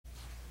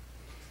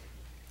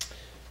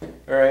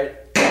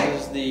Alright,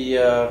 this is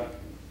the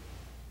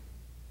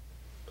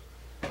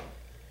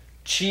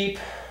cheap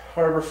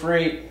Harbor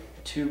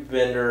Freight tube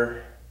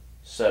bender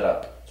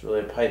setup. It's really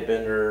a pipe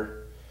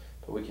bender,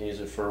 but we can use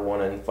it for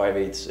 1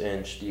 5/8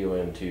 inch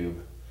DOM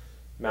tube.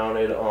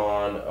 Mounted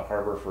on a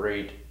Harbor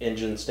Freight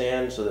engine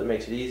stand, so that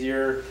makes it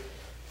easier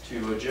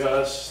to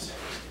adjust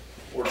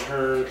or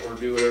turn or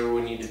do whatever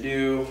we need to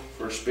do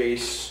for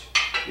space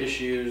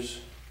issues.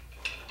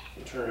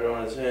 We'll turn it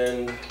on its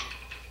end,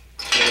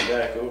 turn it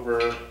back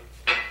over,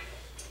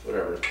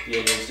 whatever. The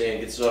engine stand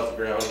gets it off the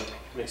ground,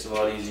 makes it a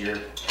lot easier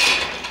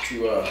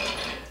to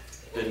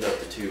bend up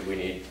the tube we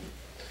need.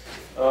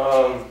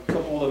 A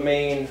couple of the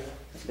main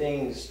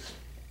things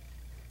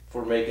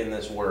for making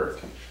this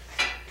work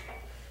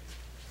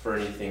for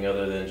anything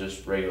other than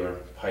just regular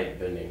pipe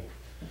bending.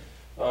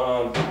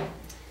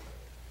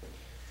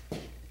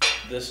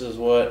 This is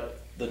what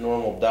the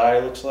normal die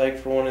looks like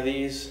for one of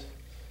these.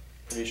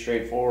 Pretty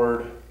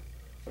straightforward.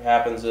 What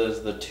happens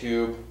is the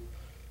tube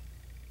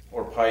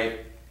or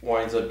pipe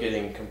winds up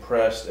getting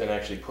compressed and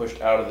actually pushed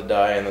out of the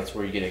die, and that's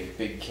where you get a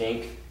big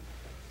kink.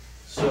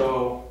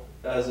 So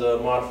as a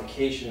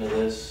modification of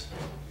this,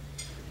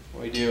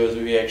 what we do is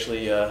we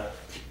actually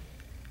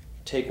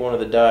take one of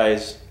the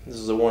dies. This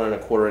is a 1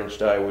 1/4 inch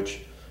die,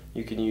 which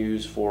you can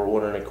use for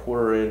 1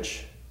 1/4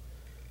 inch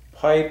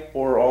pipe,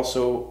 or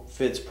also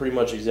fits pretty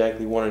much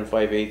exactly 1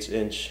 5/8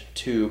 inch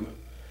tube.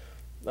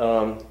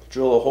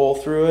 Drill a hole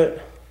through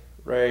it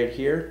right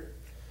here,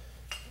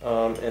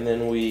 and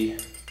then we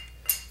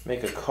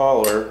make a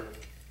collar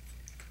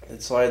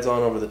that slides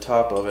on over the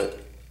top of it,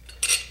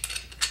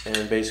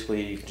 and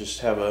basically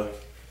just have a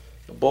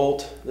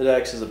bolt that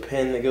acts as a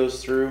pin that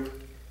goes through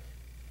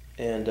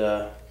and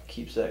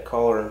keeps that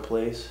collar in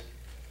place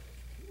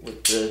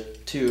with the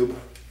tube.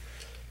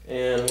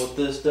 And what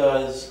this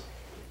does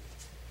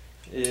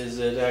is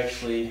it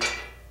actually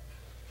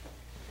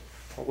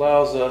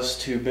allows us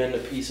to bend a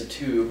piece of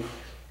tube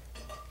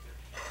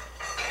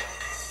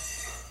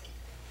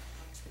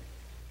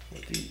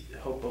with the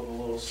help of a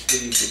little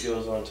sleeve that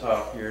goes on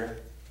top here.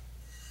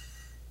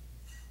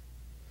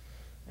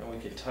 And we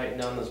can tighten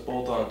down this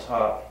bolt on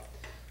top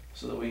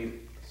so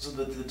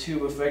that the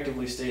tube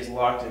effectively stays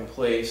locked in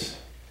place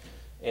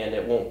and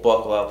it won't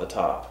buckle out the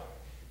top.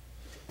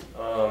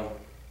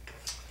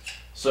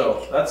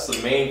 So that's the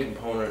main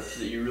component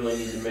that you really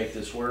need to make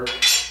this work.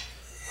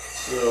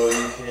 So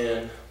you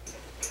can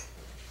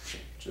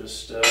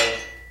just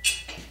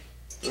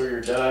throw your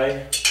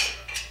die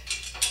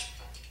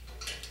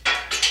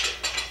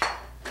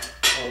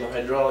on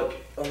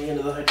the end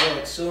of the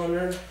hydraulic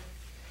cylinder.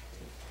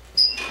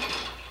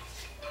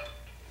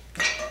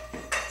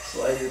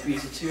 Slide your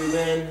piece of tube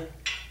in,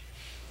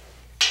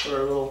 put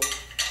our little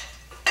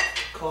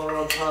collar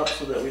on top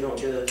so that we don't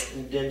get an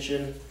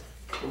indentation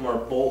from our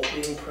bolt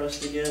being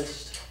pressed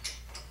against.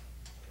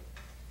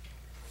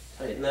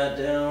 Tighten that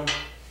down.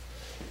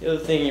 The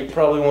other thing you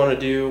probably want to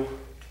do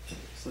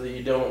so that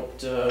you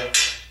don't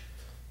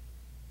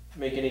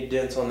make any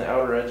dents on the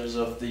outer edges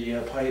of the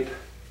pipe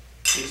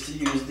is to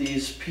use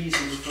these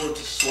pieces for it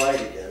to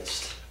slide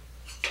against.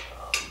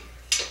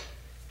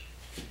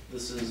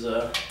 This is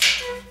the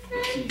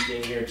key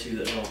thing here too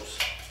that helps.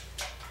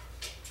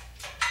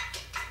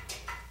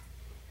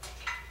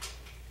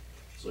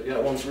 So I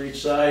got one for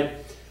each side.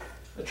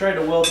 I tried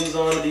to weld these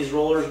onto these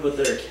rollers, but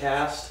they're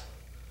cast,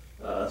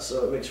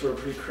 so it makes for a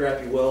pretty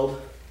crappy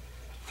weld.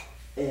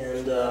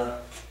 And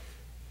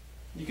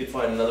you could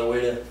find another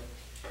way to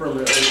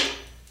permanently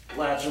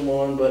latch them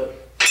on, but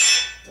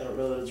I don't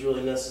know that it's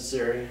really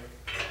necessary.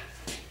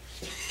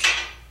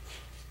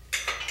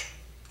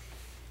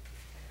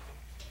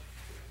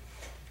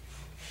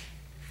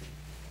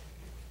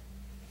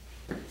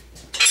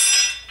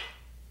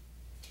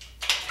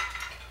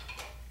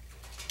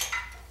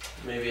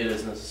 Maybe it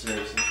is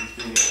necessary since it's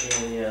being a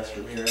pain in the ass for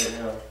me right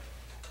now.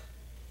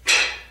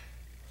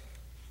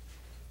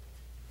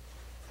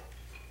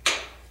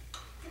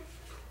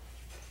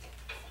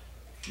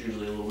 It's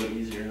usually a little bit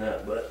easier than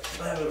that, but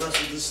I haven't messed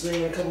with this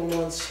thing in a couple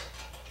months.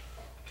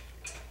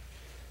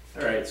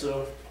 Alright,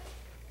 so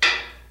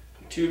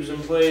your tube's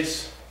in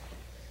place,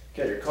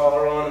 got your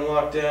collar on and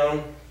locked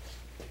down,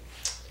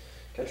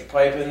 got your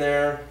pipe in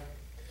there.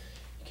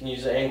 You can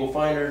use an angle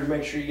finder to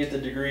make sure you get the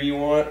degree you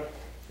want.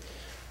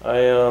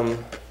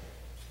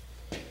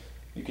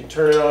 You can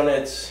turn it on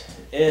its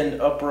end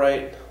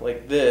upright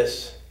like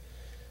this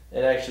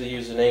and actually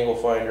use an angle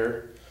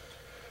finder,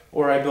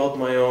 or I built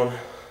my own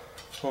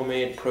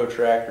homemade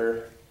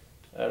protractor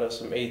out of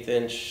some 1/8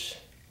 inch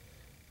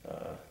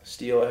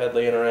steel I had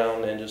laying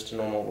around and just a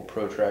normal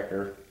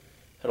protractor.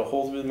 Had a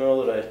hole through the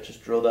middle that I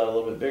just drilled out a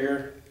little bit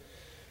bigger,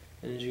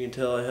 and as you can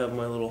tell I have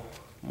my little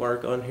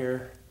mark on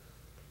here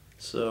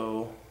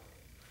so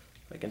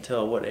I can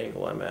tell what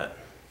angle I'm at.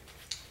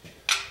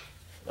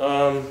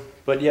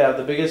 But yeah,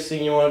 the biggest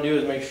thing you want to do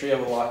is make sure you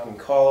have a locking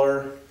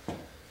collar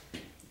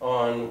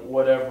on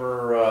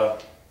whatever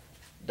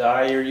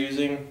die you're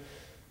using.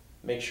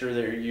 Make sure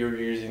that you're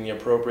using the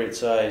appropriate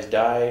size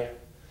die.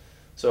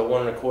 So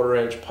 1 1/4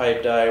 inch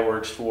pipe die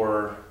works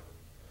for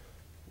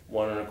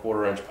 1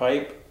 1/4 inch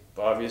pipe,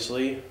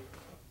 obviously,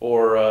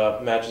 or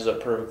matches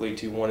up perfectly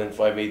to 1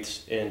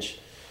 5/8 inch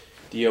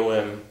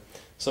DOM.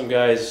 Some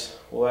guys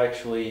will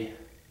actually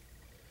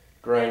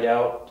grind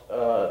out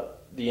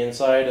the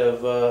inside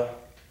of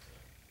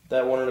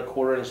that 1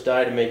 1/4 inch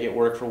die to make it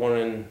work for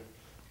 1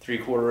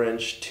 3/4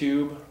 inch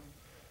tube.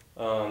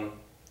 I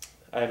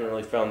haven't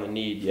really found the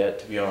need yet,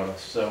 to be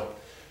honest, so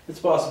it's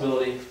a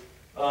possibility.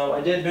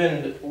 I did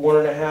bend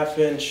 1 1/2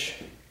 inch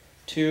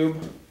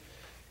tube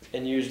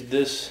and used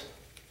this.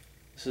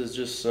 This is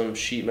just some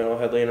sheet metal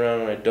I had laying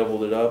around, and I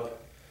doubled it up,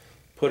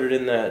 put it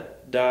in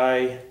that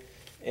die,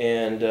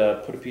 and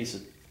put a piece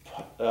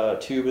of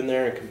tube in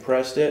there and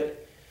compressed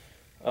it.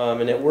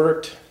 And it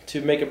worked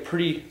to make a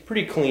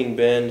pretty clean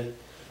bend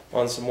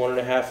on some 1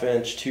 1/2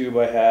 inch tube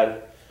I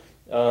had,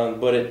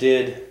 but it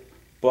did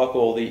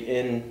buckle the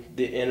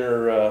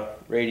inner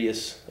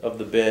radius of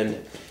the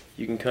bend.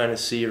 You can kind of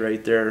see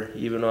right there,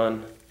 even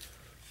on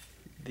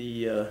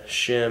the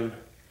shim,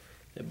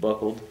 it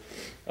buckled.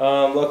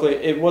 Luckily,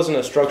 it wasn't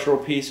a structural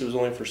piece, it was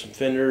only for some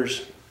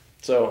fenders,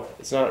 so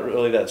it's not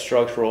really that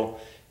structural,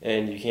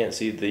 and you can't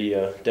see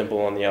the dimple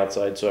on the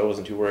outside, so I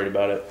wasn't too worried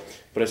about it.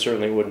 But I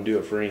certainly wouldn't do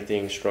it for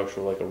anything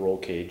structural like a roll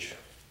cage.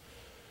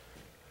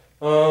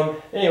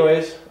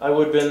 Anyways, I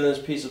would bend this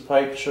piece of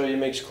pipe to show you it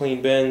makes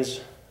clean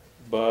bends,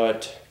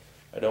 but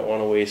I don't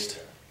want to waste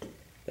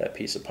that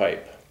piece of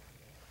pipe.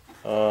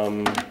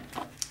 I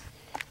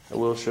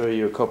will show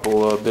you a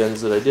couple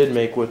bends that I did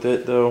make with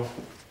it, though.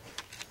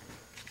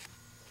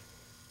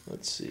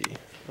 Let's see.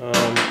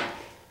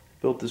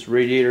 Built this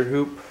radiator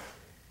hoop.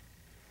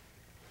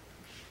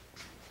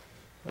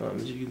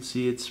 As you can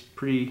see, it's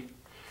pretty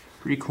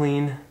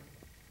clean.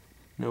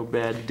 No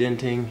bad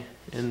denting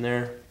in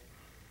there.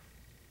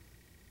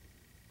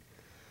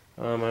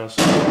 I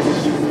also have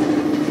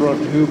this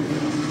front hoop.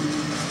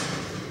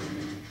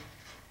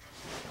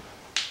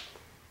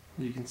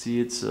 As you can see,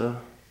 it's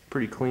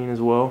pretty clean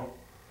as well.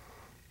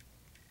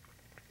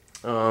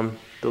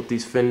 Built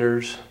these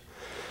fenders.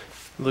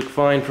 Look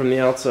fine from the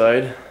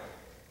outside,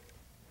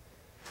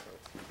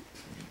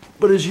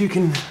 but as you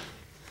can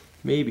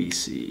maybe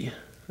see,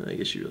 I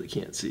guess you really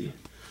can't see,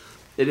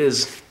 it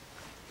is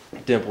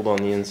dimpled on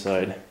the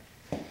inside.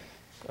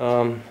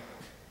 But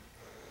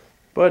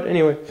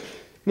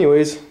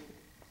anyways,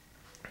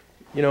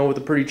 you know, with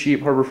a pretty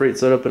cheap Harbor Freight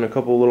setup and a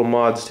couple little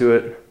mods to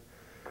it,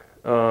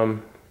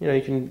 you know,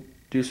 you can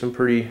do some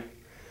pretty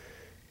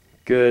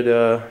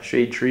good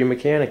shade tree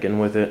mechanicking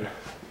with it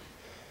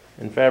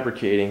and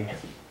fabricating.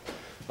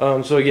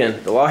 So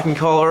again, the locking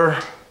collar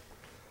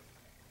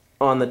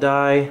on the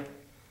die,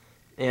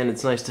 and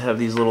it's nice to have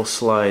these little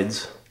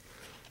slides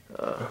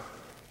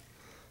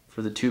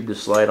for the tube to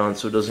slide on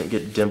so it doesn't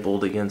get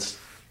dimpled against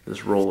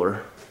this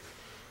roller.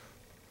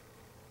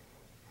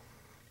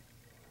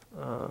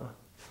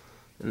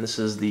 And this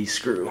is the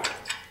screw.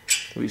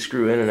 We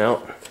screw in and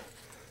out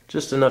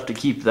just enough to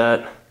keep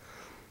that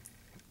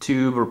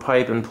tube or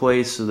pipe in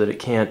place so that it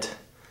can't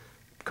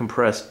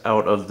compress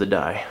out of the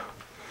die.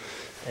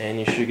 And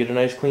you should get a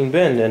nice clean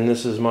bend. And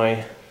this is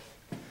my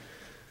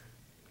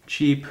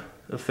cheap,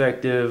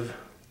 effective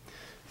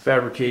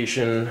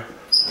fabrication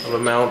of a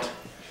mount.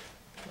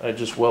 I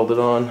just welded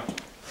on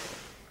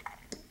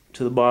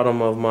to the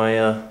bottom of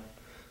my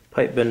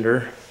pipe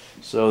bender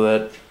so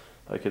that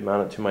I could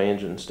mount it to my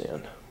engine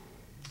stand.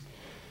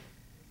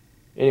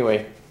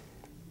 Anyway,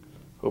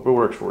 hope it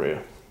works for you.